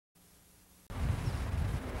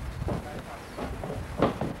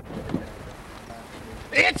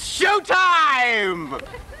It's showtime!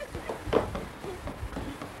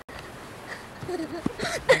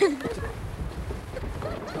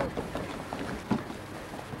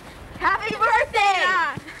 Happy birthday!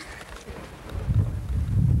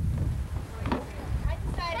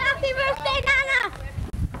 Happy birthday, Nana!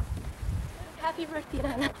 Happy birthday,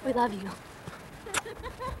 Nana. We love you.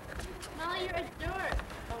 Molly, you're a dork.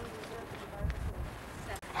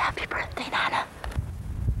 Happy birthday, Nana.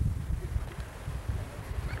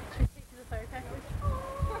 Should I take to the firecrackers? I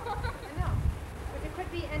know. But it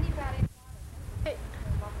could be anybody. Hey.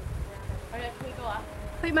 Alright, can we go off?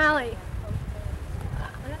 Wait, Molly.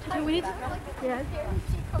 Do we need to... Yeah.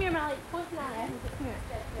 Come here, Molly. Come here.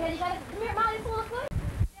 Yeah, you gotta... Come here, Molly. It's a little foot.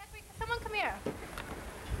 Zachary, someone come here.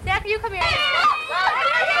 Zach, you come here.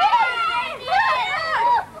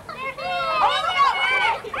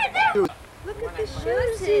 Look at the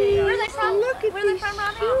shoes. Where are they from? Look at these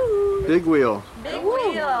shoes. Big wheel. Big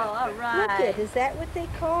wheel, all right. Look at, is that what they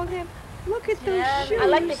call them? Look at those shoes. I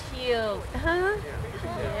like the heel. Huh?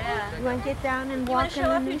 Yeah. You want to get down and You walk show in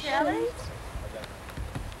the off new your jellies? shoes?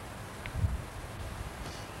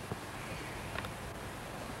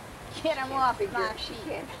 Get them off, Moxie.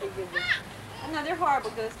 No, they're horrible,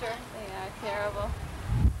 Gooster. They are terrible.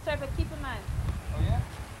 Sorry, but keep in mind. Oh, yeah?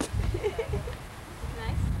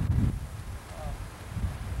 Nice.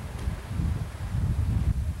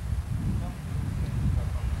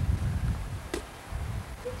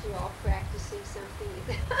 Think you're all practicing something.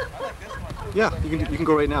 I like this one. Yeah, you can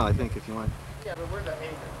go right now, I think, if you want. Yeah, but we're the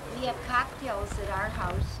haters. We have cocktails at our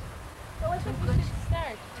house. So what's what we should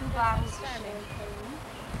start? 2 bottles of champagne.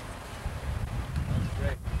 That's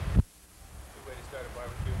great. Good way to start a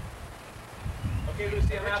barbecue. Okay,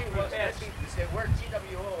 Lucy, I'm out for pass. You said we're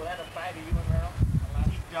TWO. Will that apply to you and Merle?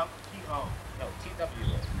 T-O. No,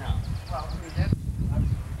 TWO. No. Well, I mean, that's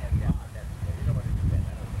obviously we have that. You don't want to do that.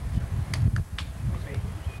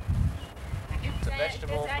 It's a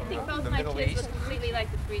vegetable I think from both the my Middle kids East. look completely like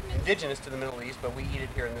the Friedmans. Indigenous to the Middle East, but we eat it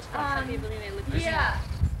here in this Some country. people think they look Yeah.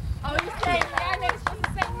 Oh, you say yeah, no, she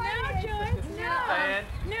said no, George, Diane,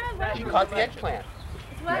 no, you caught the eggplant.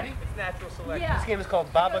 what? Ready? It's natural selection. Yeah. This game is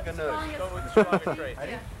called Baba Ganoush. Go with the stronger trait.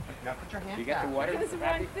 Ready? Now put your hand You got the water? It was the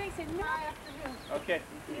wrong thing. Say no. Okay.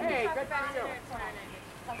 Hey, good back to you.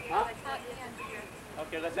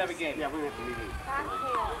 Okay, let's have a game. Yeah, we're going to have to meet.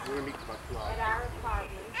 Cocktails We're going to meet about 2 hours. at our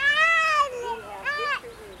apartment. We have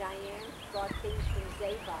Richard and Diane brought things from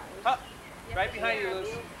Zabar's. Up. Right behind you,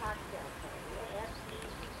 Luce. Cocktail party.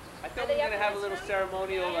 I thought we were going to have a little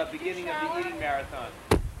ceremonial beginning of the eating marathon.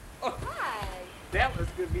 Oh, Hi. that was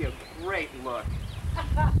going to be a great look.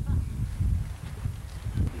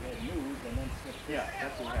 Yeah,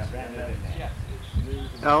 that's what we have. Yes.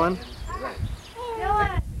 Ellen?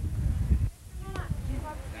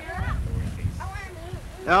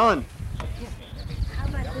 Ellen? How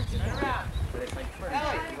much is it?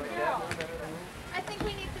 I think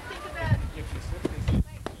we need to think about.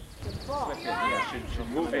 Yeah, should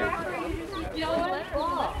move it. You know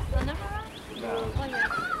what? The number? No. Oh,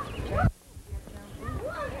 yeah.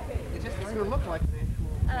 It's just going to look like an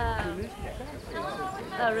actual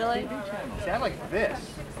Oh, really? See, I like this.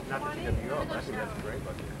 Not the TWO, but I think that's great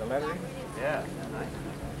looking. The lettering? Yeah. Nice.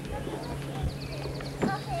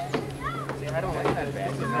 See, I don't like that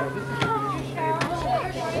bad. No, this is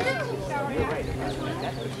you're right. That's not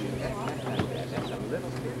bad. That's a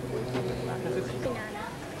little because it's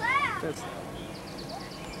that's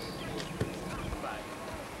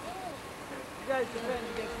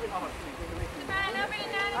Come on, over to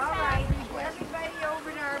Nana's All house. right, everybody over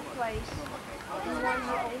to our place. You want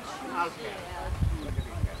your old shoes?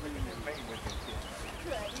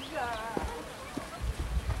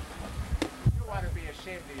 You want to be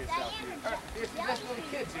ashamed of yourself. It's just little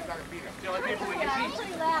kids. You got to beat them. The only people we can beat.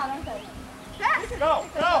 Pretty loud, aren't they? Go!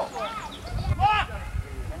 Go! Look!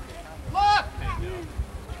 Look!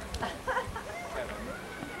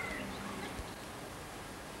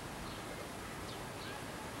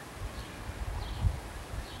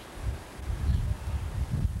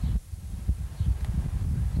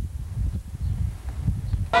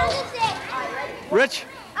 Rich?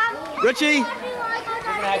 Richie? We're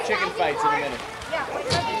gonna have chicken fights in a minute.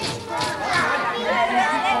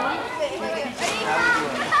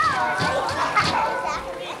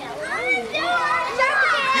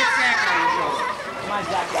 Come on,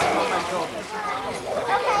 Zach. Come on my shoulders.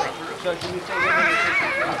 So should we say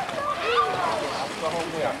go home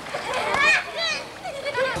there?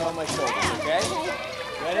 On my shoulders, okay?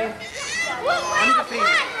 Ready?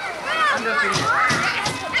 Undefeated. Undefeated.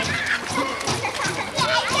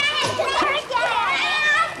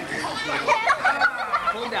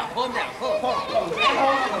 Hold down, hold down, hold.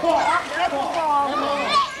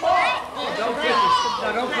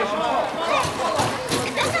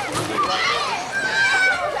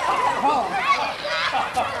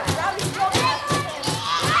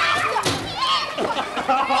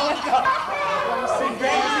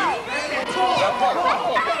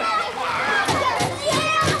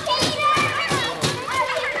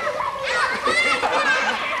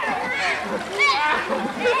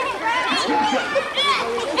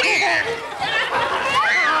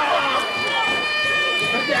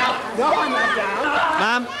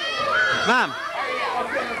 Mom. Hey,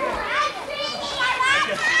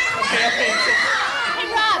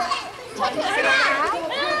 Rob.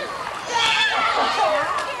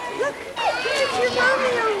 Look, it's your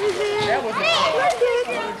mommy over there. That was a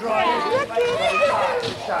Look at it.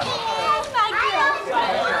 Look at it. Oh, my God.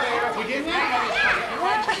 We did win?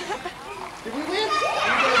 Did we win?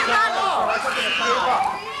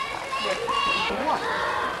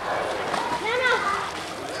 Nana.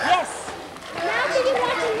 Yes. Now, did you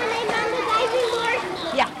watch it when they run the diving board?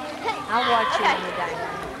 Yeah, I'll watch you on the diamond.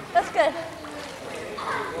 That's good.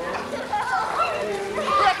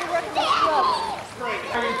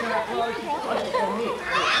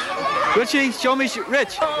 Richie, show me, Rich.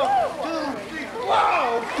 Reggie!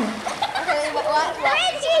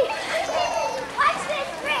 Watch this,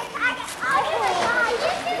 Rick.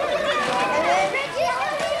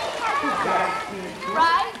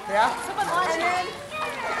 Right? Yeah? Someone wants it.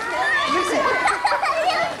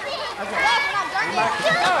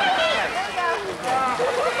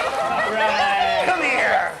 Right. Come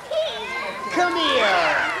here. Come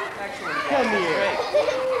here. Come here.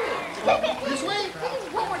 This way?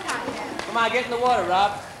 One more time. Come on, get in the water,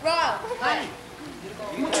 Rob. Rob.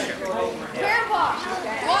 Grandpa.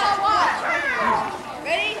 Watch.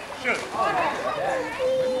 Ready? Shoot.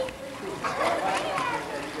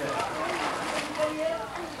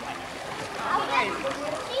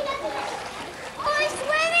 Oh, he's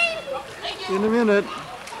swimming! In a minute.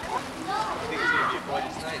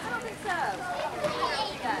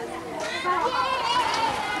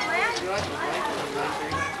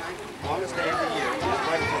 Longest day of the year. This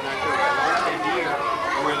wedding is not good. Longest day of the year,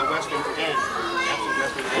 and where the westerns end. That's the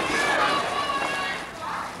western end.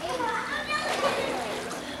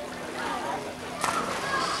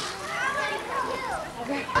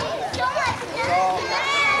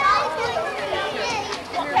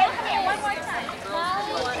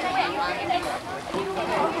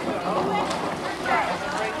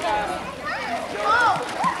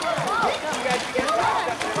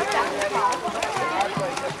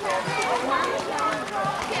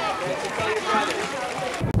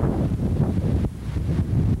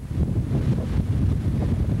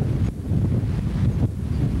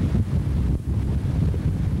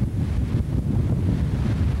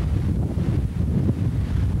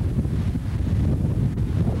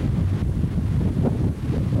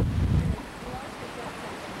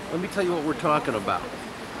 Let me tell you what we're talking about.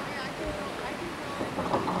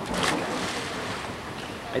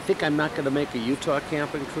 I think I'm not going to make a Utah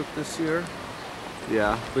camping trip this year.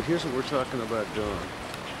 Yeah, but here's what we're talking about doing.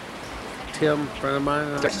 Tim, friend of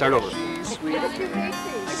mine. Start over. Sweet.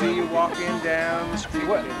 See you walking down the street.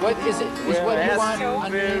 What is it? Is Well, what you ask want you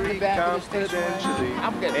underneath the very back of the station confidentially. wagon?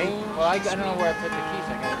 I'm good. Well, I don't know where I put the keys. I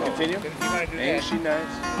gotta go. Continue. If you want to do Ain't that, she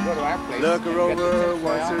nice? go to our place. Look her get the over tips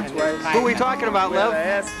once out or and then twice. tie Who are we them. talking about, Well, I Lev?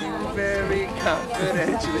 ask you very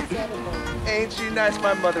confidentially. Ain't she nice,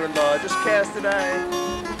 my mother-in-law? Just cast an eye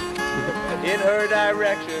in her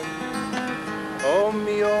direction. Oh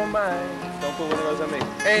me, oh my. Don't put one of those on me.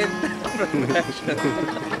 Ain't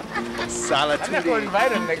perfection. Solitude. I'm not going to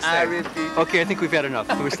invite him next I time. repeat. Okay, I think we've had enough.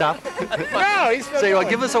 Can we stop? No, he's still Say, going.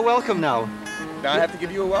 give us a welcome now. Now I have to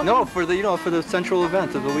give you a welcome. No, for the for the central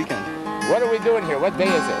event of the weekend. What are we doing here? What day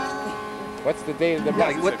is it? What's the day of the Yeah,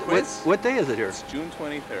 event? what day is it here? It's June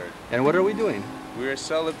 23rd. And what are we doing? We're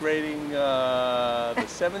celebrating the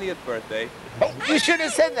 70th birthday You should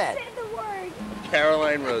have said that. Say the word. of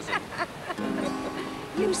Caroline Rosen.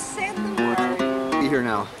 You said the word. Be here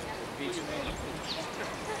now.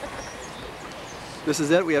 This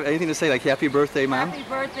is it? We have anything to say like happy birthday, Mom? Happy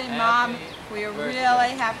birthday, Mom. We are really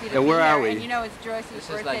happy to And be where are here. we? And you know it's Joyce's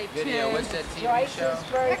birthday too. What's that TV show?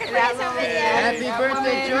 That woman, Happy that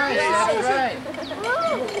birthday, woman. Joyce. That's right.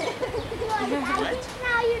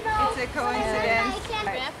 Now you know. It's a coincidence.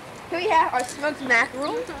 Here we have our smoked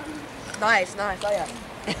mackerel. Nice, nice. Oh yeah.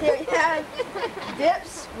 Here we have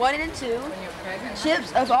dips, 1 and 2.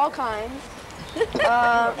 Chips of all kinds.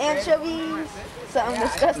 Anchovies. Something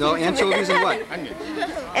disgusting. No, anchovies and what?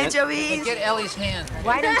 Anchovies. Get Ellie's hand.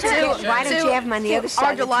 Why don't you have them on the other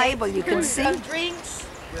side of the table? You can see. Some drinks.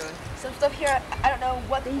 Some stuff here. I don't know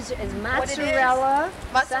what These is what it is. mozzarella,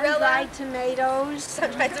 Mozzarella. sun-dried tomatoes,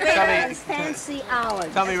 Sun-dried tomatoes. and fancy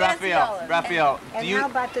olives. Tell me, Fancy Raphael, olives. Raphael, And do you, how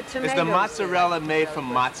about the tomatoes? is the mozzarella made from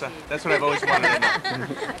matzah? That's what I've always wanted to know.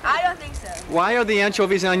 I don't think so. Why are the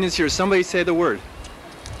anchovies and onions here? Somebody say the word.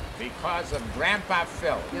 Because of Grandpa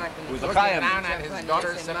Phil, who's looking L'chaim. down on his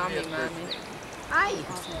daughter's 70th birthday. Hi.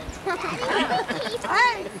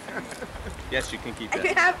 Hi. Yes, you can keep And we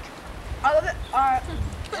that. have our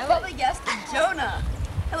lovely guest, Jonah.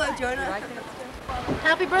 Hello, Jonah.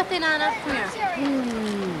 Happy birthday, Nana. Come here.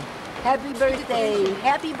 Happy birthday.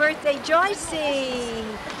 Happy birthday, Joycey.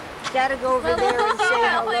 Gotta go over there and say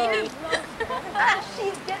hello.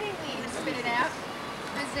 She's getting me. Spit it out.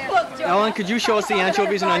 Ellen, could you show us the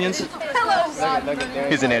anchovies and onions? Hello, Look at there.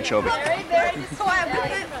 Here's an anchovy.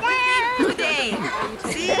 Today.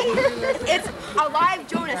 See? It's a live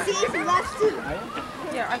Jonah. See, he left too.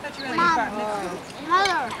 Yeah, I thought you were going to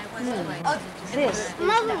Mother. This.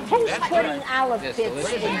 Who's putting olive pits in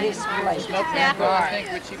this place?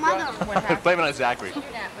 Mother. Blame it on Zachary.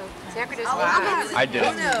 Zachary doesn't want I did.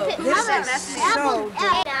 This is so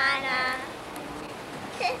good. Donna.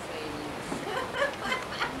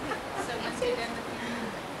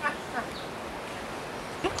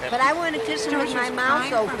 But I want to kiss her with my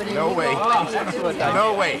mouth open. No way.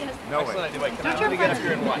 No way. No way. Let me get up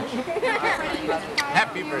here and watch.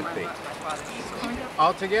 Happy birthday.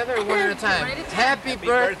 All together, one at a time. Happy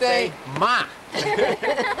birthday, Ma.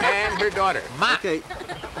 And her daughter, Ma. Okay.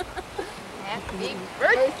 Happy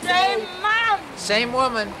birthday, Mom! Same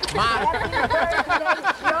woman, Ma.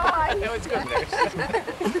 That was good there.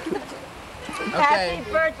 Happy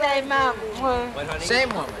birthday, Mom. Same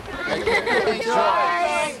woman. Thank you very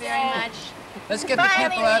much. Let's get the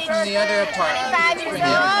people out from the other apartment. Let's bring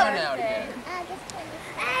everyone out here.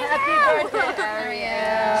 Happy birthday, Ariel.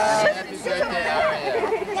 Happy birthday,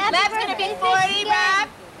 Ariel. Lab's gonna be 40, Rob.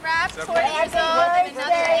 Rob's 40 years old. And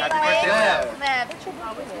another Lab.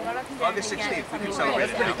 August 16th, we can celebrate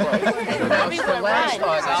it. That was for last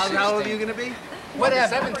August. How old are you going to be? Whatever.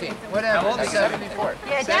 17. Whatever. How old is 74.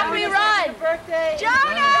 Yeah, Jeffrey, run. Birthday. Jonah!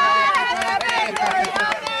 Happy birthday!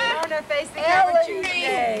 Jonah, face the camera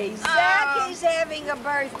Tuesday. Zacky's having a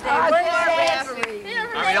birthday. Where's Zachary?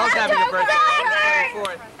 Ariel's having a birthday.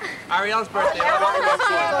 Ariel's birthday.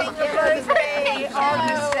 Having a birthday on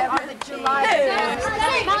the July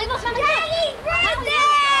birthday!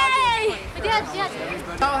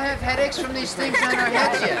 We all have headaches from these things on our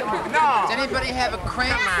heads yet. No. Does anybody have a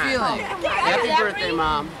cramp feeling? Happy birthday,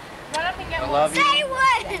 Mom. I love you. Say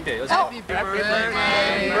what? Happy birthday,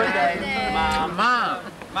 Mom. Mom.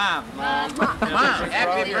 Mom. Mom.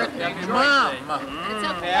 Happy birthday, Mom.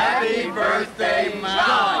 Happy birthday,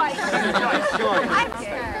 Mom.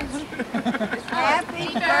 Happy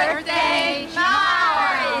birthday,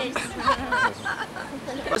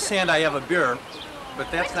 In this hand I have a beer, but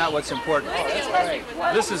that's not what's important.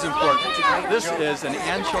 This is important. This is an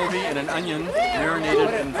anchovy and an onion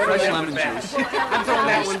marinated in fresh lemon juice.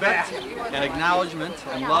 Respect and acknowledgement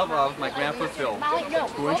and love of my Grandpa Phil,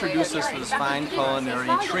 who introduced us to this fine culinary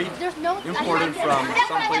treat imported from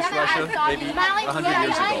someplace Russia maybe 100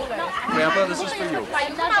 years ago. Grandpa, this is for you.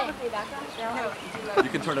 You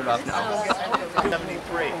can turn it off now.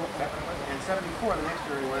 73. And 74, the next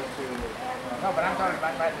year we went to... No, but I'm talking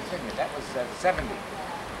about Martha's Vineyard. That was 70.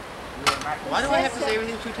 Why do I have to say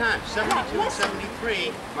everything two times? 72 and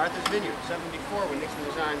 73, Martha's Vineyard. 74, when Nixon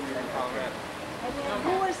resigned, we were in Colorado.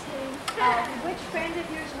 Who was which friend of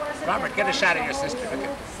yours was it? Robert, get a shot of your sister. Look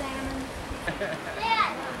at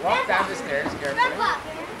Walk down the stairs carefully.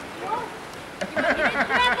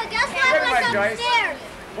 Grandpa, guess what was upstairs?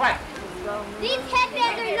 What? These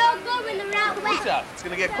headbands are no good when they're out wet. It's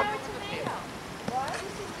going to get quick.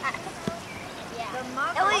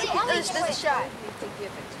 Ellie, there's a shot.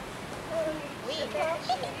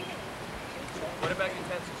 What about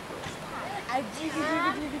utensils?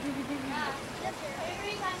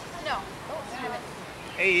 No.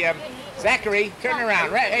 Hey, Zachary, turn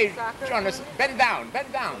around. Right? Hey, Jonas, bend down.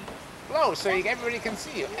 Bend down. Low so everybody can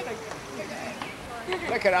see you.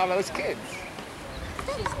 Look at all those kids.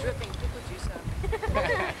 She's dripping pickle juice up.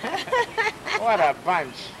 What a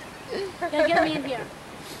bunch. Yeah, get me in here.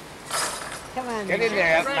 Come on. Get in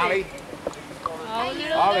there, Molly. All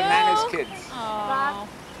the Nana's kids. Aww.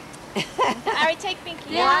 Ari, take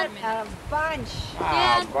Pinky. What a bunch.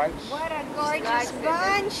 Ah, bunch. What a gorgeous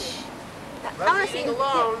bunch. I want to see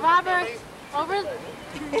Robert, over.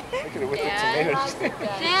 Look at it with the tomatoes.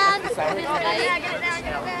 Dad,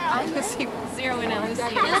 I'm going to see zero in Ellie's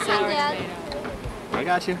sour Dad. tomato. I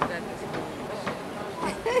got you.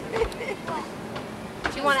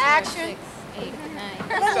 Do you want action? 6, 8,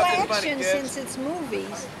 9. Little action since it's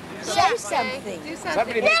movies. Say something. Do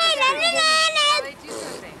Somebody something. make Molly, do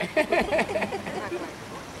something.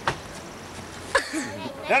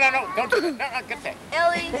 No, don't do that. No, get that.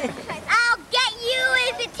 Ellie, I'll get you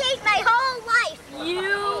if it takes my whole life.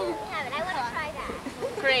 You. I want to try that.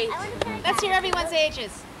 Great. Let's hear everyone's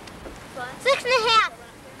ages. 6.5.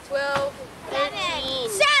 12. 13.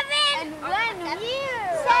 7. And 1 year.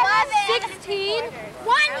 16.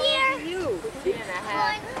 1 year.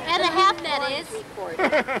 And a half, that is.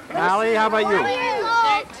 Molly, how about you? 1 year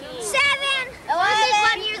old. 7.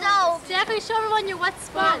 1 years old. Zachary, show everyone your wet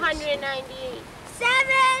sponge. 498. 7.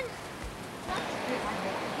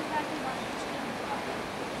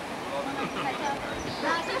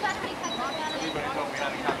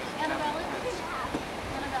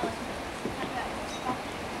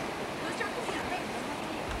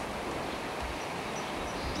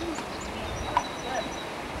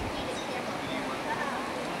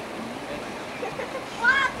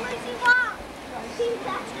 Walk, Lucy, walk.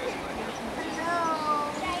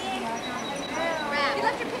 You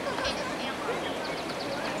left your pickle case at the camera.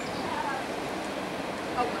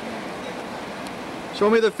 Show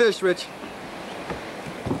me the fish, Rich.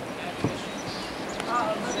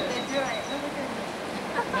 Not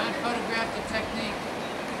photograph the technique.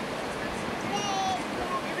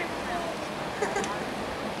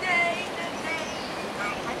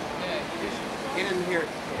 Get in here.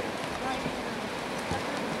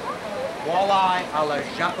 Walleye à la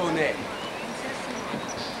japonais.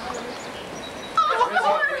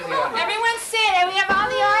 Everyone sit, and we have all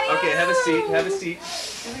the audience. Okay, have a seat. Have a seat.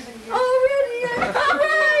 Already, all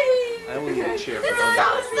right. I will need a chair for So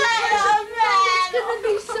that. sad, oh man. It's gonna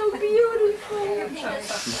be so beautiful.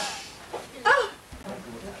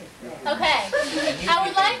 Okay, I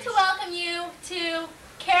would like to welcome you to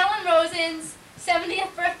Carolyn Rosen's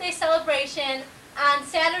 70th birthday celebration on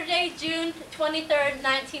Saturday, June 23rd,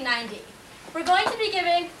 1990. We're going to be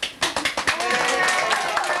giving a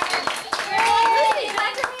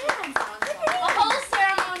whole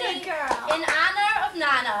ceremony in honor of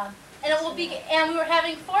Nana, and we're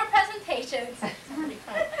having 4 presentations.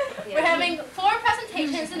 We're having 4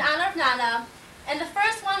 presentations in honor of Nana, and the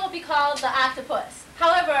first one will be called the Octopus.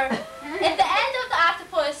 However, at the end of the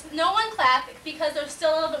Octopus, no one clapped because there's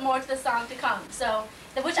still a little bit more to the song to come. So,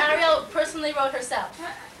 which Ariel personally wrote herself.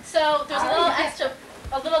 So there's a little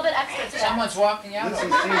bit extra to that. Someone's walking out. This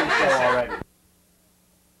is seeing show already.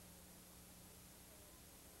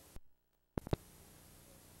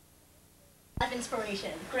 Of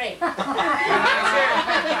inspiration. Great. Let's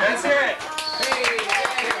hear it.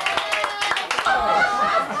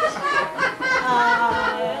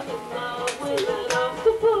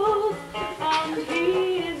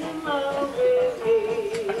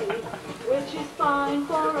 Fine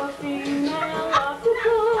for a female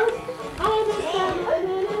octopus. I'm as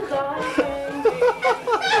feminine as I can be.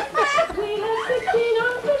 We have 16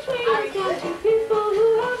 arms between us, and 2 people who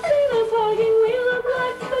have seen us hugging. We look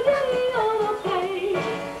like spaghetti on a plate.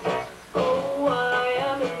 Oh, I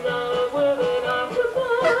am in love with an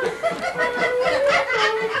octopus.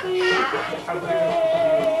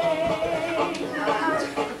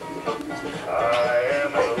 I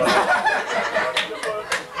am in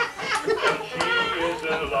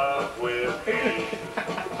love. With me,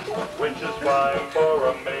 which is fine for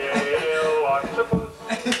a male octopus.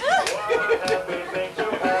 What a happy thing to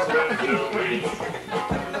happen to me.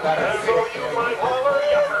 And though you might holler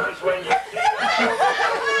yuckers when you see me,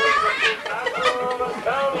 I'm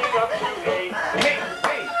counting up to 8. Hey,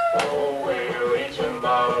 hey. Oh, we're each in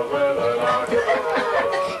love with an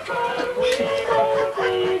octopus, and we both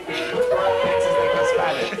need to play.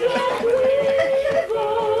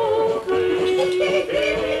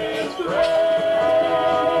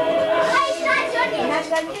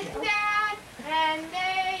 And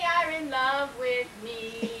they are in love with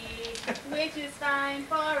me, which is fine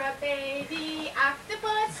for a baby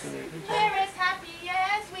octopus. We're as happy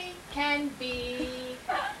as we can be.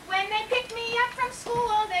 When they pick me up from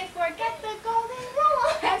school, they forget the golden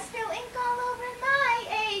rule and spill ink all over my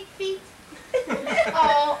 8 feet.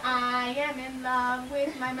 Oh, I am in love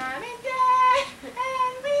with my mom and dad,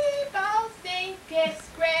 and we both think it's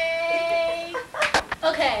great.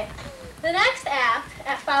 Okay, the next act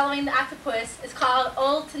following the Octopus is called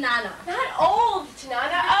Ode to Nana. Not old to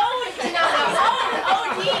Nana, ode to Nana,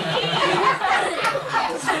 O-D-E.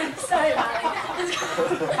 Sorry, Molly.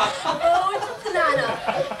 Ode to Nana.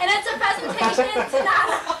 And it's a presentation to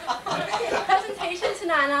Nana. Presentation to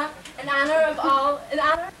Nana in honor of all, in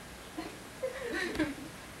honor.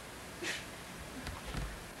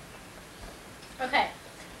 Okay.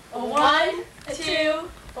 1, 2,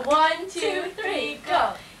 1, 2, 3,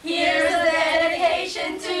 go. Here's a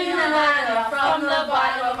dedication to Nana from the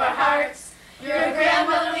bottom of our hearts. Your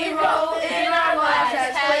grandmotherly role in our lives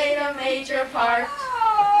has played a major part.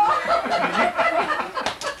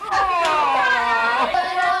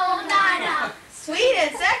 Little Nana, Sweet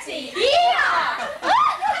and sexy. yeah!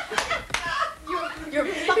 Your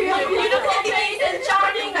beautiful face and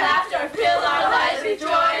charming laughter fill our lives with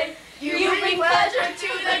joy. You bring pleasure to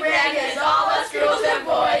the grandkids, all us girls and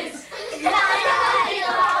boys. Nana, you'll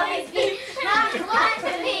always be number 1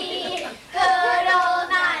 to me. Good old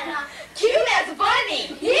Nana. Cute as a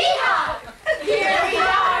bunny. Yeehaw!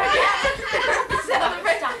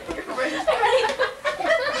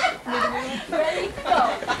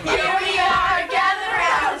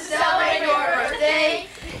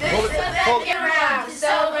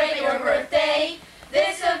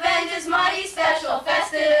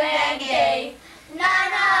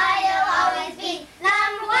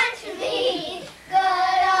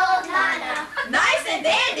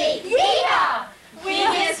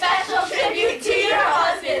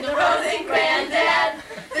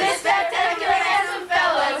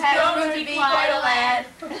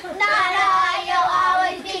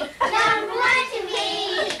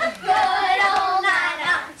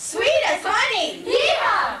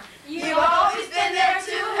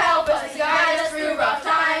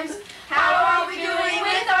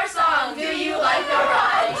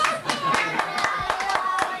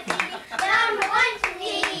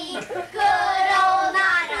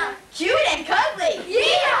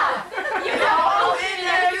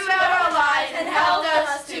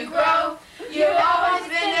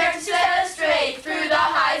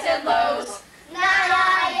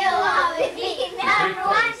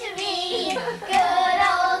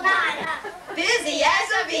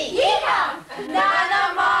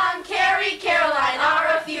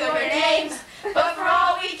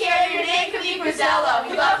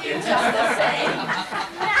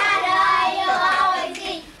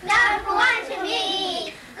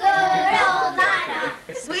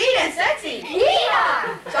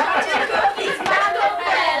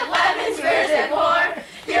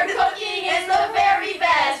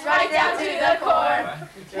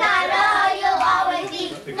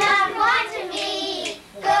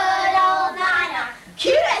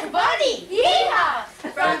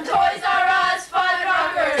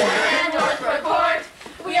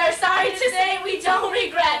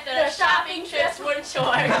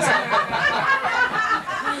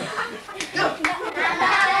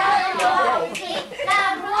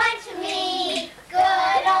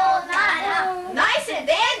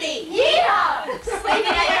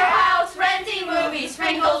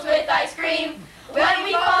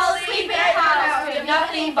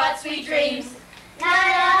 dreams.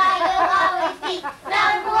 Nana, you'll always be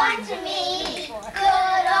number one to me.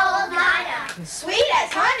 Good old Nana. Sweet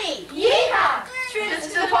as honey. Yeehaw!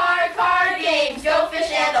 Trips to the park, card games, Go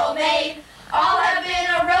Fish and Old Maid, all have been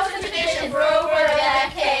a roasted tradition for over a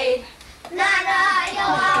decade. Nana,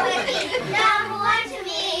 you'll always be number one to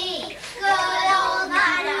me. Good old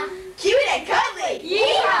Nana. Cute and cuddly.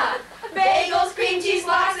 Yeehaw! Bagels, cream cheese,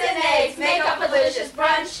 lox, and eggs make up a delicious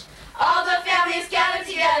brunch. All the families gather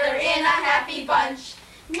together in a happy bunch.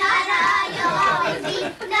 Nana, you'll always be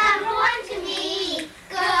number one to me.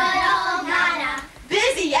 Good old Nana.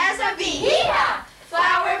 Busy as a bee. Yeehaw!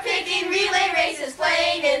 Flower picking, relay races,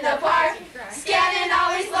 playing in the park. Scannon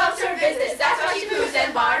always loves her business, that's why she moves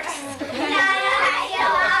and barks. Nana,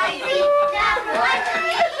 you'll always be number one to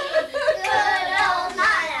me. Good old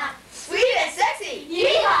Nana. Sweet and sexy.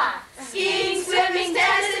 Yeehaw! Skiing, swimming,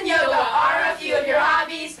 tennis, and yoga are a few of your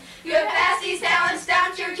hobbies. You have passed these talents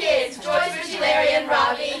down to your kids, Joyce, Richie, Larry, and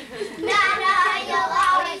Robbie. Nana, you'll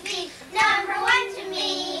always be number one to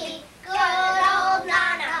me. Good old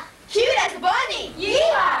Nana. Cute as a bunny.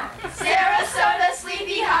 Yeehaw! Sarasota,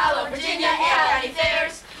 Sleepy Hollow, Virginia, and County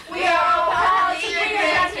Fairs. We are all proud to your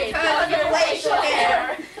grandkids because of your facial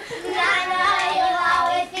hair. Nana, you'll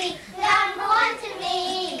always be number one to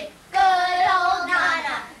me. Good old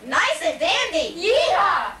Nana. Nice and dandy.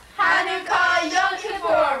 Yeehaw! Hanukkah, Yom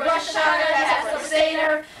Kippur, Rosh Hashanah, Passover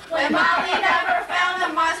Seder. When Molly never found the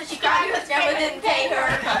monster, she cried because never didn't pay her.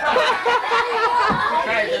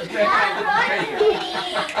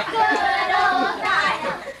 Good old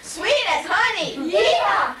Nana. Sweet as honey.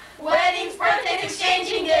 Yeehaw! Weddings, birthdays,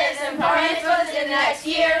 exchanging gifts, and parenthood in the next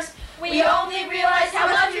years. We only realize how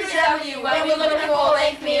much we resemble you when we look in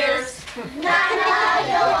full-length mirrors. Nana,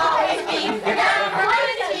 you'll always be number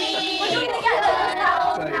one to me. Good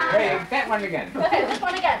old Nana. Wait, that one again. Okay, this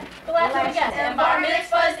one again. The last one again. And bar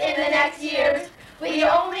mitzvahs in the next years. We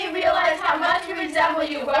only realize how much we resemble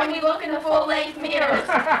you when we look in the full-length mirrors.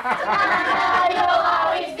 Nana, you'll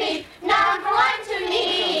always be number one to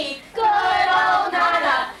me. Good old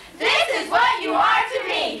Nana, this is what you are to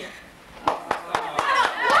me.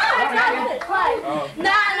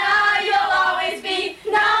 Nana, you'll always be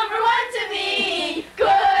number one to me.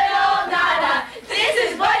 Good old Nana, this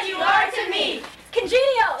is what you are to me.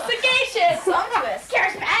 Congenial, sagacious, Sumptuous.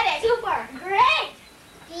 Charismatic. Super. Great.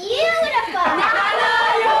 Beautiful. Nana,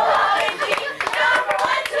 you'll always be number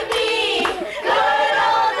one to me. Good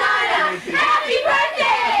old Nana, happy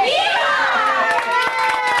birthday!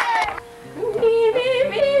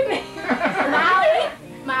 Me.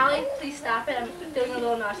 Molly, please stop it. I'm feeling a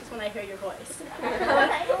little nauseous when I hear your voice.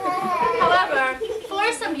 However,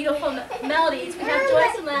 for some beautiful melodies, we have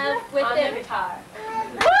Joyce and Lev with their guitar.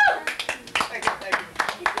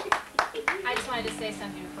 I just wanted to say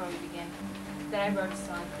something before we begin, that I wrote a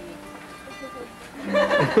song for you.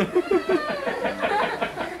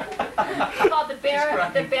 Called the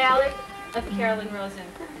Ballad of Carolyn Rosen.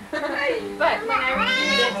 But when I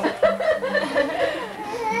reviewed it,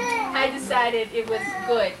 I decided it was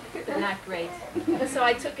good, but not great. So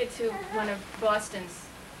I took it to one of Boston's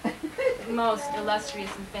most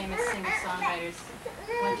illustrious and famous singer-songwriters.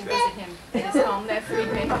 Went to visit him at his home that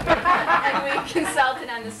freeway. And we consulted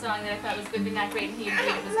on the song that I thought was good but not great, and he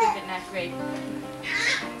agreed it was good but not great.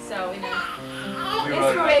 So, in an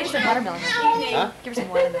inspirational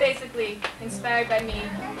evening, basically inspired by me,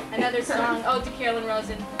 another song, Ode to Carolyn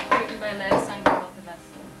Rosen, written by Lev, sung by both of us.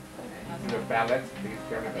 The ballad, please,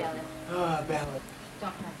 Carolyn. Ballad. Ah, ballad.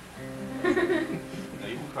 Don't cry. No,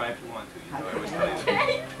 you can cry if you want to. You know, I always tell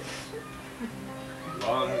you.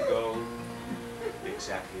 Long ago,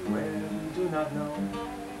 exactly where you do not know.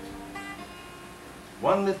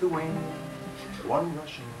 One Lithuanian, one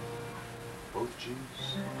Russian, both Jews.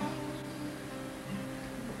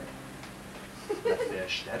 Left their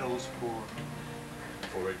shadows pour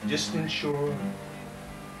for a distant shore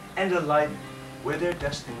and a life where their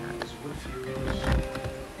destinies would fuse.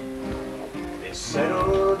 They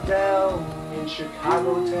settled down in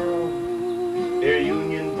Chicago town. Their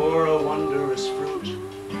union bore a wondrous fruit.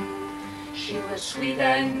 She was sweet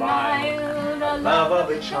and mild, a love of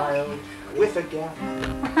a child with a gap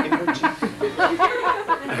in her teeth.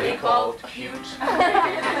 They called cute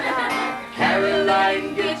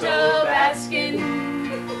Caroline Gitto Baskin,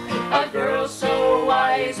 a girl so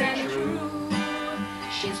wise and true.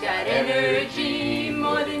 She's got energy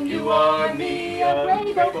more than you or me, a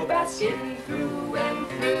brave old Baskin through and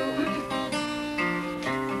through.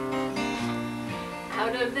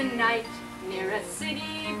 Out of the night, near a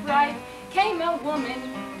city bright, came a woman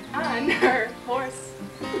on her horse,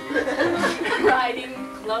 riding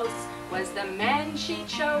close was the man she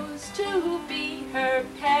chose to be her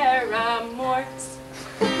paramour.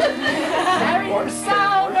 Carrying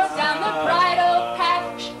sorrow down the bridal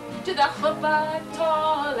path to the chuppah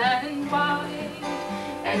tall and wide.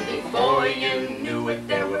 And before you knew it,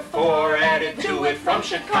 there were 4 added to it. From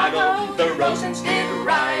Chicago, the Rosens did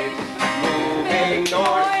ride. Moving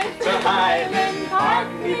north to Highland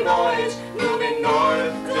Park, me boys, moving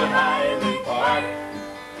north to Highland Park.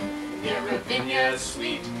 Near Ravinia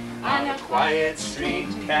Suite, on a quiet street,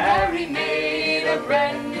 Carrie made a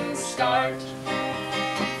brand new start.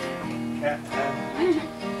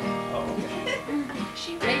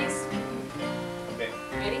 She raised,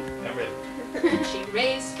 ready? I'm ready. She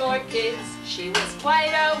raised 4 kids, she was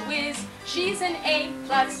quite a whiz. She's an A+,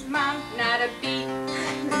 mom, not a B.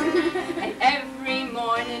 And every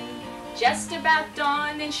morning, just about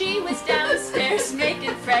dawn, and she was downstairs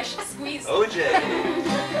making fresh squeeze. OJ.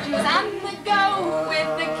 She was on the go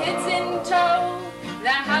with the kids in tow. The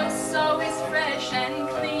house always fresh and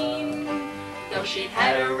clean. Though she'd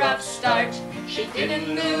had a rough start, she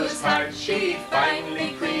didn't lose heart. She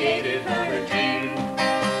finally created her dream.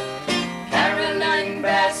 Caroline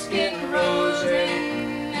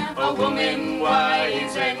Baskin-Rosen, a woman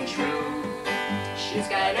wise and true. She's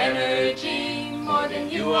got energy more than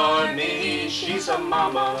you or me. She's a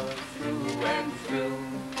mama through and through.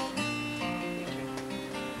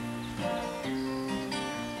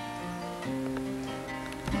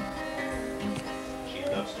 She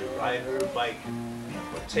loves to ride her bike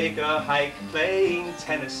or take a hike, playing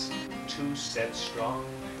tennis 2 sets strong.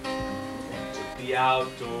 To be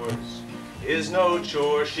outdoors is no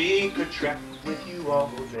chore. She could trek with you all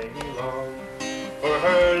day long. For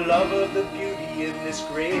her love of the beauty in this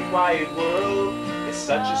great wide world is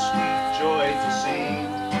such a sweet joy to see.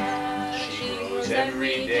 She grows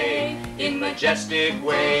every day in majestic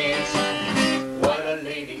ways. What a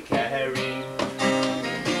lady, Carrie.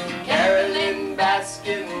 Carolyn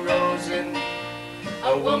Baskin-Rosen,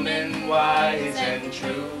 a woman wise and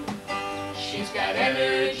true. She's got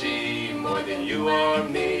energy more than you or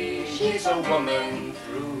me. She's a woman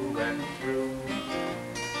through and through.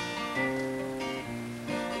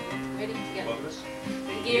 Ready? Together.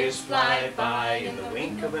 The years fly by in the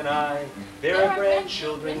wink of an eye. There are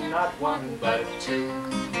grandchildren, not 1 but 2.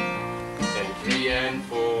 Then 3 and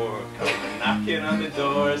 4 come knocking on the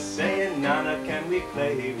door, saying, Nana, can we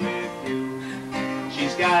play with you?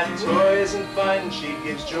 She's got toys and fun, she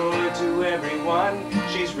gives joy to everyone.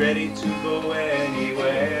 She's ready to go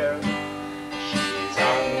anywhere. She's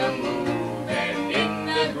on the move and in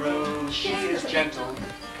the groove. She is gentle,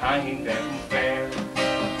 kind and fair.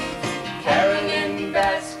 Carolyn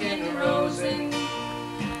Baskin-Rosen,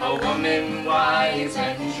 a woman wise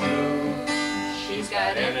and true. She's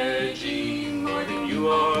got energy more than you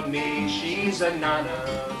or me. She's a Nana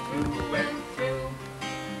through and through.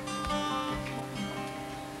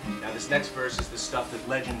 Now this next verse is the stuff that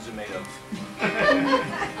legends are made of.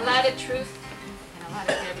 A lot of truth and a lot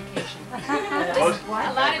of fabrication. A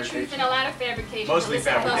lot of truth and a lot of fabrication. Mostly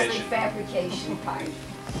Listen closely. fabrication. Fabrication part.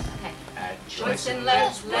 Okay. At Joyce and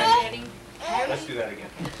letting Let's do that again.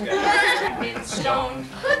 in stone.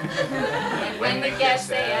 And when the guests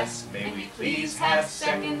they asked, may we please have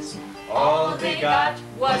seconds, all they got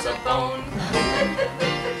was a bone.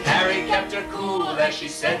 Carrie kept her cool as she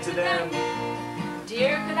said to them,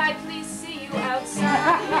 Dear, could I please see you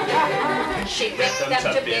outside? She ripped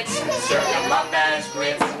them to bits, served them up as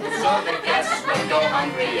grits, so the guests would go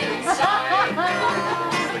hungry inside.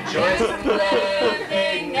 but Joyce and Leonard,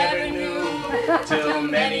 they never knew, till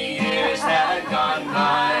many years had gone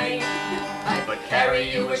by. but Carrie,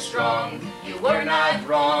 you were strong, you were not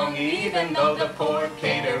wrong, even though the poor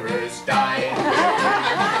caterers died.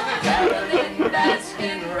 Carolyn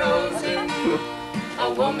Baskin-Rosen,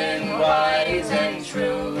 a woman wise and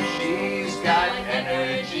true. She's got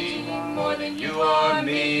energy more than you or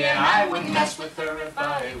me, and I wouldn't mess with her if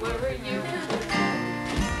I were you.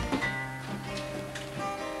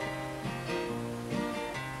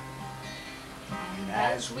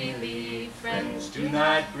 As we leave, friends, do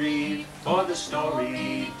not grieve, for the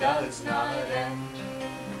story does not end.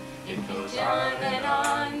 It goes on and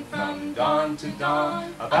on from dawn to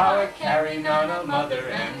dawn of our Carrie, Nana, mother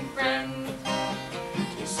and friend.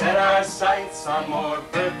 We set our sights on more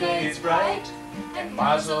birthdays bright, and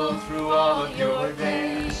mazel through all of your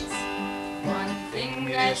days. One thing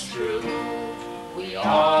is true, we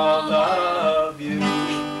all love you,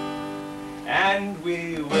 and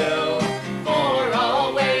we will for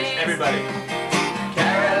always. Everybody.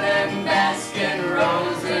 Carolyn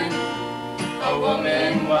Baskin-Rosen, a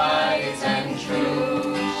woman wise and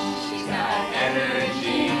true. She's got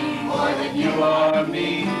energy more than you or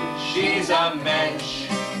me. She's a mensch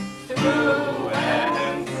through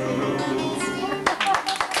and through.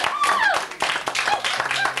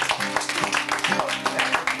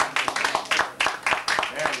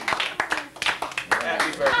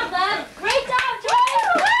 Happy birthday. Well done. Great job,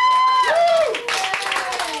 Joyce.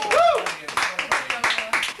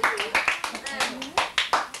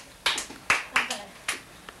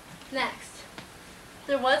 Next,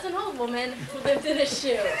 there was an old woman who lived in a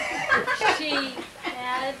shoe. She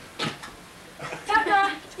had...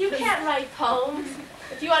 Peppa, you can't write poems.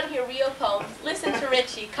 If you want to hear real poems, listen to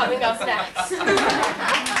Richie coming up next.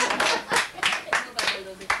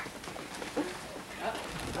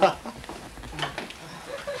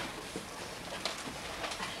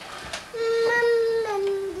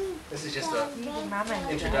 This is just an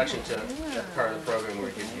introduction to that part of the program where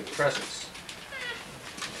we give you presents.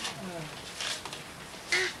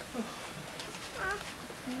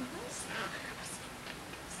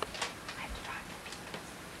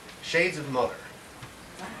 Shades of Mother.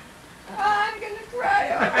 Oh, I'm gonna cry.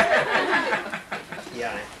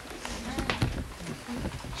 Yeah.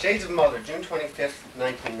 Shades of Mother, June 25th,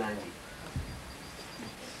 1990.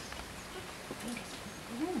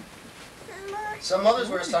 Some mothers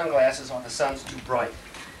wear sunglasses when the sun's too bright.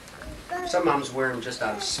 Some moms wear them just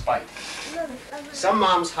out of spite. Some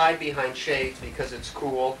moms hide behind shades because it's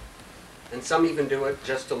cool, and some even do it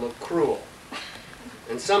just to look cruel.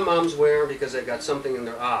 And some moms wear them because they've got something in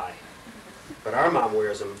their eye. But our mom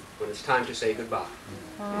wears them when it's time to say goodbye.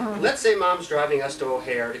 Let's say mom's driving us to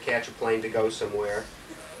O'Hare to catch a plane to go somewhere.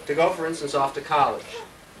 To go, for instance, off to college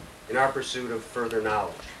in our pursuit of further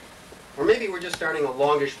knowledge. Or maybe we're just starting a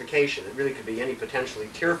longish vacation. It really could be any potentially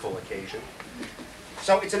tearful occasion.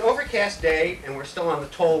 So it's an overcast day and we're still on the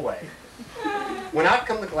tollway. When out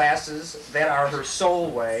come the glasses that are her sole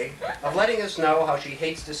way of letting us know how she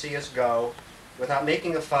hates to see us go without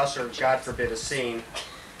making a fuss or, God forbid, a scene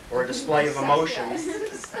or a display of emotion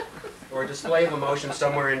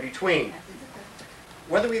somewhere in between.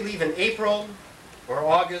 Whether we leave in April or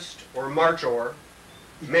August or March or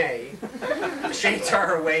May, the shades are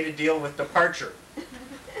her way to deal with departure.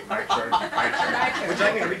 Would you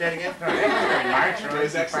like me to read that again? March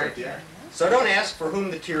is excellent, yeah. So don't ask for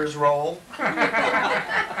whom the tears roll.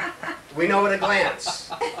 We know at a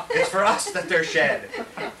glance. It's for us that they're shed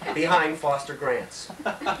behind Foster Grants.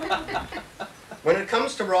 When it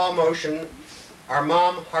comes to raw emotion, our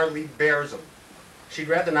mom hardly bears them. She'd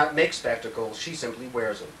rather not make spectacles, she simply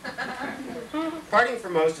wears them. Parting for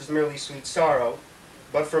most is merely sweet sorrow,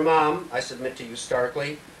 but for Mom, I submit to you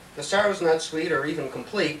starkly, the sorrow's not sweet or even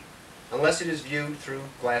complete unless it is viewed through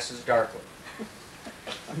glasses darkly.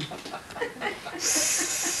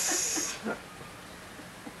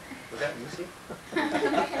 Was that Lucy?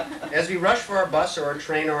 As we rush for our bus or our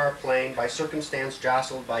train or our plane, by circumstance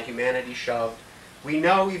jostled, by humanity shoved, we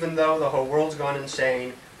know, even though the whole world's gone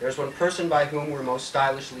insane, there's one person by whom we're most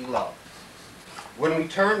stylishly loved. When we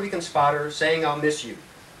turn, we can spot her, saying, "I'll miss you."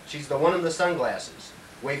 She's the one in the sunglasses,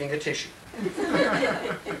 waving a tissue.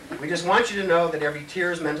 We just want you to know that every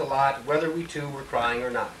tear's meant a lot, whether we too were crying or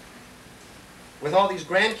not. With all these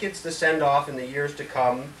grandkids to send off in the years to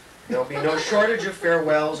come, there'll be no shortage of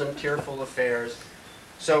farewells and tearful affairs.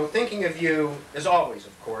 So, thinking of you, as always,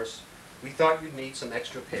 of course, we thought you'd need some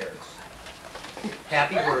extra pairs.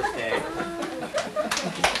 Happy birthday. All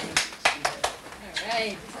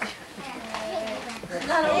right.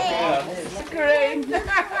 That's great.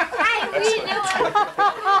 Hi, we knew it.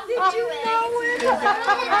 Did you know it? You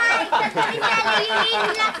need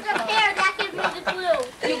an extra pair. That gives me the clue.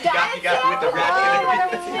 You got it with the wrap.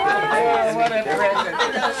 Oh, what a present.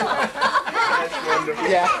 That's wonderful.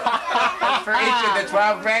 Yeah. For each of the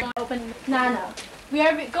 12 grand. Open Nana. We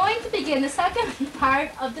are going to begin the second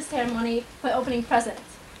part of the ceremony by opening presents.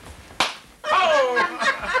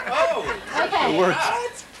 Oh! Okay. It works.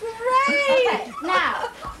 That's great. Okay, now,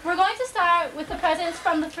 we're going to start with the presents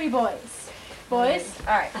from the three boys. Boys?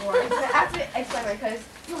 All right. I have to explain because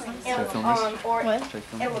it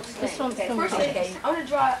looks This one, okay. film First this. thing, I want to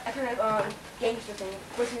draw a kind of gangster thing,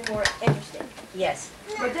 which is more interesting. Yes.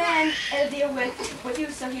 But then it'll deal with you,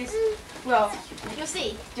 so he's, well, You'll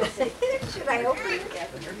see. you'll see. Should I open it?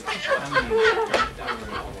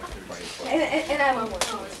 And I want one.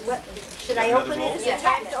 What? Should I open it? Is it Yes.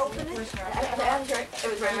 time to open it? It was right here.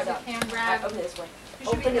 Camera. Open this way.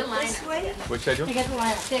 Open it this way? Which I do? You get the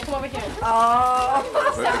lineup. Here, come over here. Oh.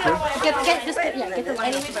 Get the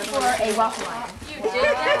lineup for a waffle line. You did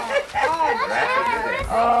that?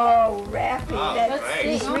 Oh, wrapping. Let's That's, see.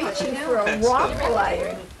 he's reaching for a waffle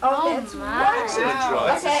iron. Oh, that's Excellent draw.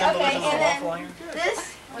 That's the Okay, symbolism okay, of the and waffle then iron. this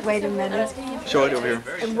Wait a minute. Show it over here.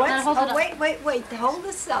 And what's, hold it oh, up. wait, hold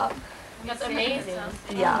this up. That's amazing.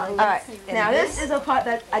 Yeah. All right. Now this is a part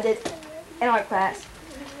that I did in art class,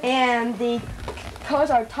 and the colors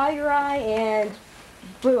are tiger eye and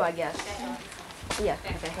blue, I guess. Yeah.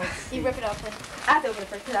 Okay. You rip it off. I have to open it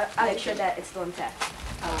first because I make sure that it's still intact.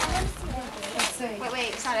 Wait,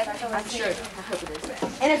 it's not. I'm sure. I hope it is.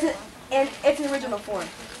 And it's an original form.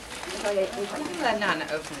 Okay. Not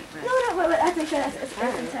to open it. No, wait, I think that's it's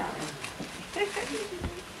intact.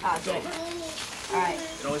 Ah, good. All right.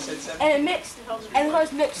 It only said 7. And it mixed, and the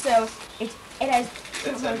colors mixed, so it has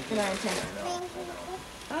two colors for my antenna.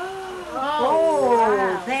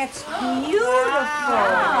 Oh, that's beautiful.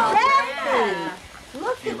 Daphne,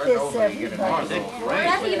 look at this, everybody.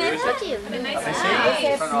 Daphne, you made it to you.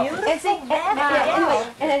 And see, anyway,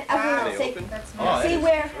 and then I was going to see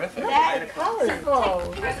where that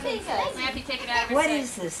Colorful. Matthew, take it out of her What set.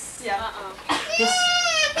 is this? this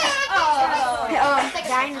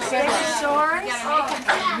Dinosaurs?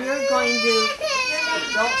 You're going to...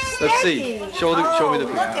 Let's see. Show me the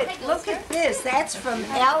Look at this. That's from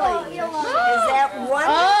Ellie. Is that one?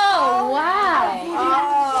 Oh, wow.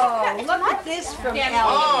 Oh, look at this from Ellie.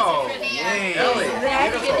 Oh, yay.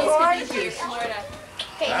 That's gorgeous.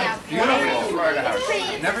 Beautiful Florida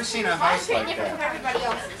house. Never seen a house like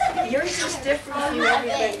that. Yours is different from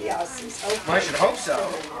everybody else's. Okay. Well, I should hope so.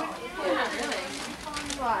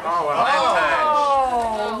 Oh, well,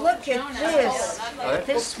 Oh, look at this.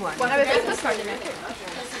 This one.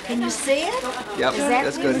 Can you see it? Yep, Is that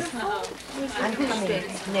that's good. beautiful? I'm coming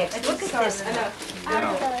next. Look at this one.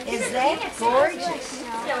 Is that gorgeous?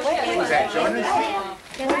 Who's that, Jonah?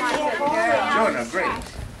 Jonah, great.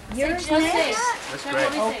 Yours next? That's great.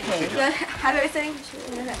 Okay. have everything.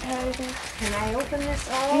 Can I open this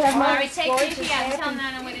all? You have Ari, take Fifi out and tell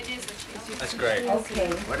Nana what it is. That's great. Okay.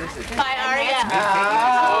 What is it? Bye, Aria.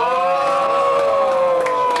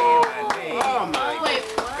 Oh, my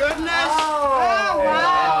goodness. Oh,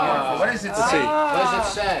 wow. What does it Let's say? see. What does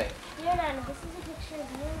it say? Dear Nana, this is a picture of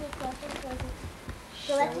you and your closest cousin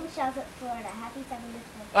collecting shells at Florida. Happy 70th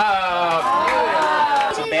birthday. Oh,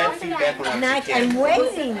 it's a bad feedback when and I'm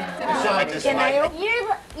waiting. Can I open?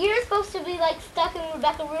 You're supposed to be like stuck in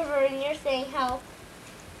Rebecca River and you're saying help.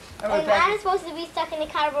 And I'm supposed to be stuck in a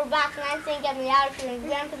cardboard box and I'm saying get me out of here. And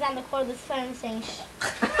Grandpa's on the cordless phone saying shh.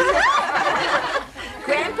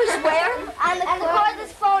 Grandpa's where? On the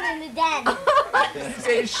cordless phone in the den.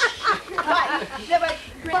 Say shh.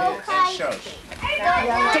 Don't touch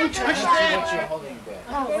What you're holding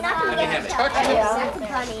back. They're not going to get touch it. it. That's a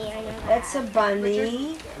bunny. I know. That's a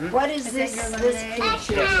bunny. What is this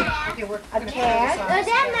creature? A cat?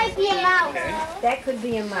 That might be a mouse. That could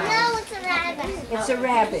be a mouse. No, it's a rabbit. It's a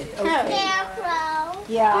rabbit. Okay. Scarecrow.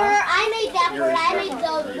 Yeah. I made that bird. I made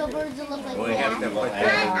the birds that look like We have that. to look I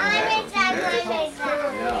made that. I made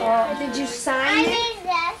that. Did you I sign it? made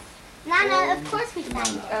this. Nana, of course we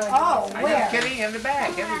signed it. Oh, I know, where? Kitty, in the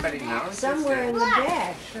back. Everybody knows. Somewhere in the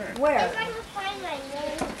back. Sure. If Where? I can find my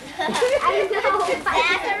name. I know.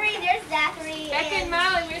 Zachary, there's Zachary. Becky and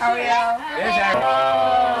Molly, where's Oh, yeah. There's our...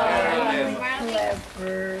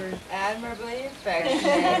 Clever. Admirably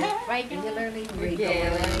affectionate. Regularly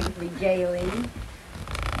regaling.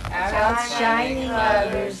 Outshining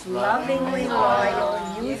others, lovingly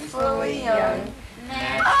loyal, youthfully young.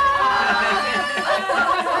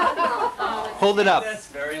 Hold it up. The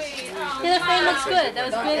other frame looks good. That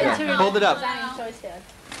was good in terms of Hold it up. designing the choice, Dad.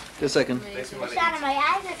 Just a second. Shot in my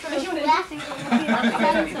eyes are from laughing so much.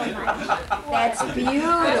 That's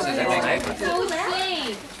beautiful. So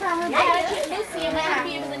sweet. Lucy, and that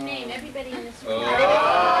would be able to name everybody in this room.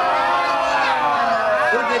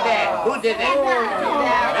 Who did that? Who did that?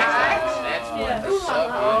 That's wonderful. So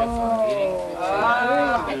beautiful.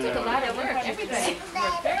 That took a lot of work. Everybody.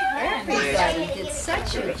 Everybody did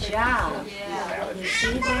such a job. You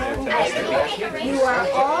see that? You are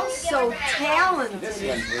all so talented.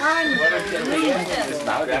 Unbelievable.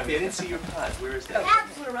 I didn't see your pot. Where is that? I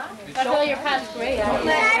feel your pot's great.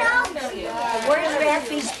 Where's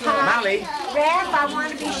Raffy's pie? Molly. Raph, I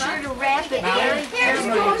want to be sure to wrap it very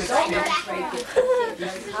carefully.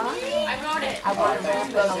 I wrote it. I want to wrap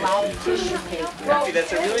it in a lot of tissue paper. Raffy,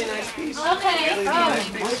 that's a really nice piece. Okay.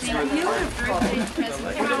 It's beautiful.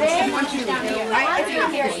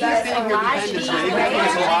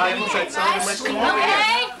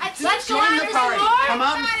 Okay. Let's go on to the floor. Come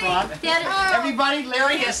out in front. Everybody,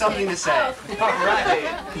 Larry has something to say. All right.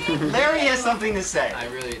 Larry has something to say. I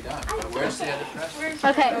really don't. But where's the other press?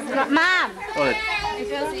 Okay, Mom. Hold it. It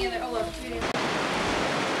goes the other. Oh, look.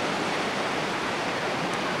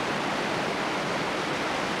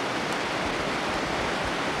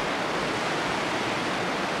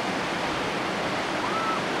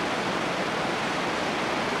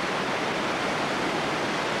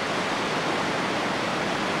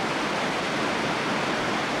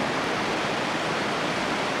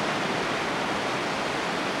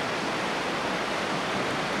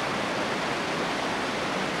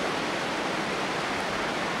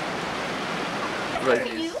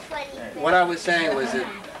 What I was saying was that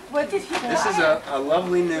this is a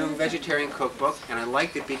lovely new vegetarian cookbook, and I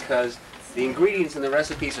liked it because the ingredients in the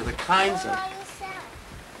recipes are the kinds of...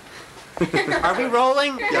 Are we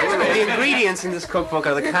rolling? The ingredients in this cookbook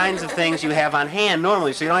are the kinds of things you have on hand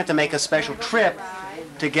normally, so you don't have to make a special trip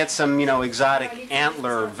to get some, you know, exotic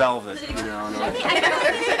antler velvet, you know.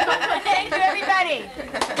 Thank you, everybody.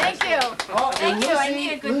 Thank you. Thank you. I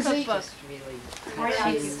need a good cookbook.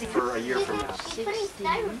 For a year from now.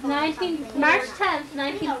 March 10th,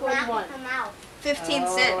 1941. 15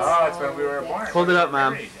 cents. Oh, it's when we were born. Hold it up,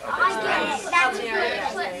 Mom.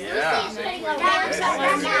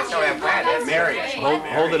 Mary,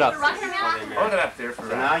 Hold it up. Hold it up there for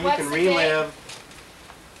So now you can relive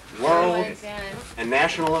world and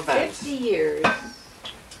national events. 50 years.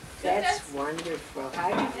 That's wonderful. How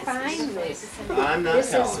do you find this? I'm not This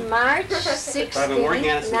is telling. March I've been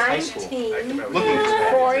working on it 16, since high school.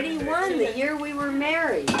 1941, the year we were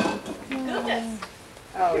married.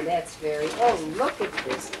 Oh, that's very, oh, look at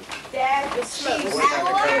this. Dad, the cheese. A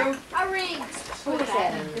ring. Who is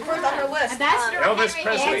that? First on her list. Elvis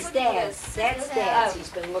Presley. That's Dad's. That's Dad's. He's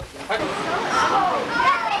been looking.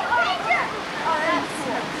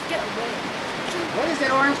 What is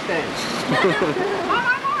that orange thing?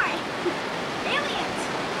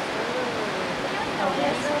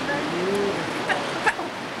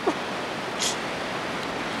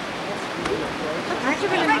 Aren't you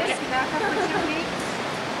going to make it back up for 2 weeks?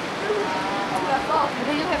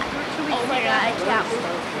 Then you'll have 2 weeks. Oh my God, I can't.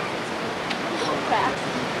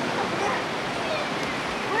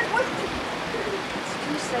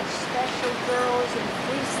 Two such special girls and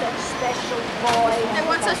 3 such special boys. I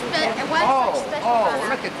want such special Oh,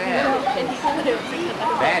 look at that.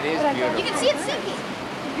 That is beautiful. You can see it sinking.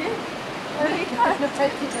 In the car.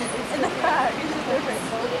 It's in the car. It's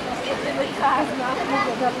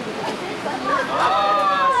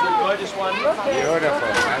a gorgeous one. Beautiful.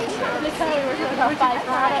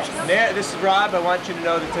 This is Rob. I want you to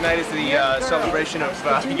know that tonight is the celebration of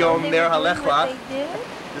Yom Ner HaLechla.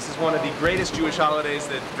 This is one of the greatest Jewish holidays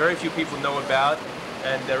that very few people know about.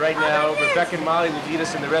 And right now, Rebecca and Molly will lead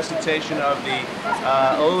us in the recitation of the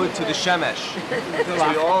Ode to the Shemesh. So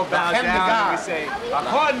we all bow down and we say,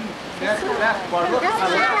 Achon, Baruch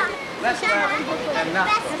Lech and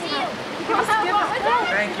Nachto.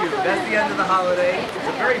 Thank you. That's the end of the holiday. It's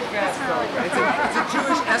a very fast celebration. It's a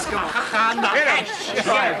Jewish Eskimo.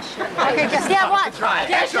 Okay, Dad, watch. Try it.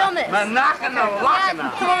 Dad, film it. Manachana,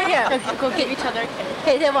 lachana. Come over here. Go get each other.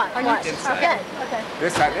 Okay, Dad, watch. Watch. Okay. Okay.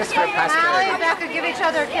 This for Allie posterity. and Becca give each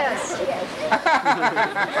other a kiss.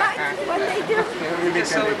 What they do? We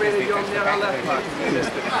celebrated Yom Ner HaLechla.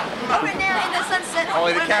 Over there in the sunset.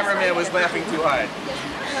 Only the cameraman was laughing too hard.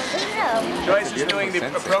 Joyce is doing the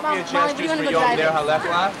appropriate gestures for Yom Ner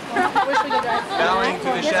HaLechla, bowing to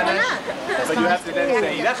the Shemesh, but you have to then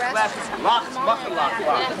say, that's glasses, lachs, machalach,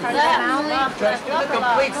 lach. Joyce, do the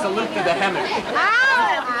complete salute to the Hemish.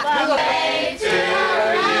 Happy birthday to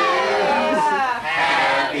you.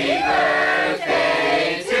 Happy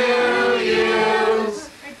birthday to you.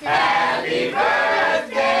 Happy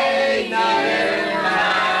birthday, dear Nana.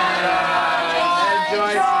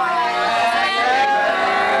 Joyce.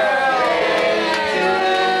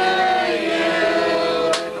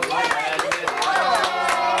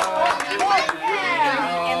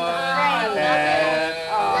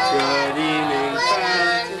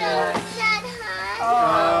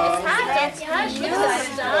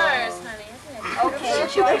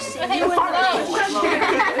 Joyce, you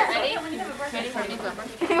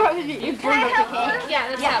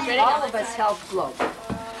and all of us help blow.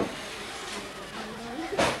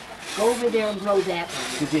 Go over there and blow that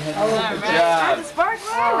one. Did you have Oh, good job?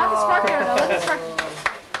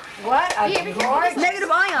 What? A gorgeous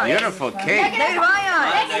Negative ion. Beautiful cake. Negative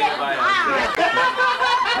ion.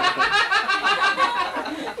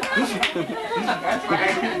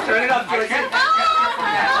 Turn it up, Joyce.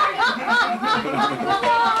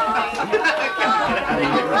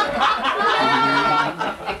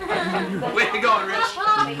 Way to go, Rich.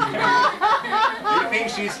 You think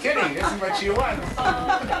she's kidding? This is what she wants.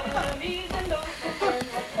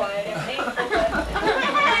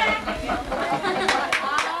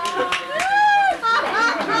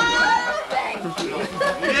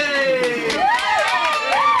 Yay!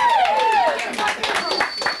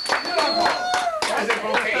 As a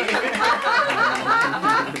bouquet.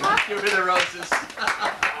 Give her the roses.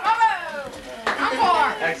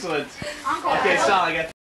 Encore! Excellent. Encore! Okay, Sal, I got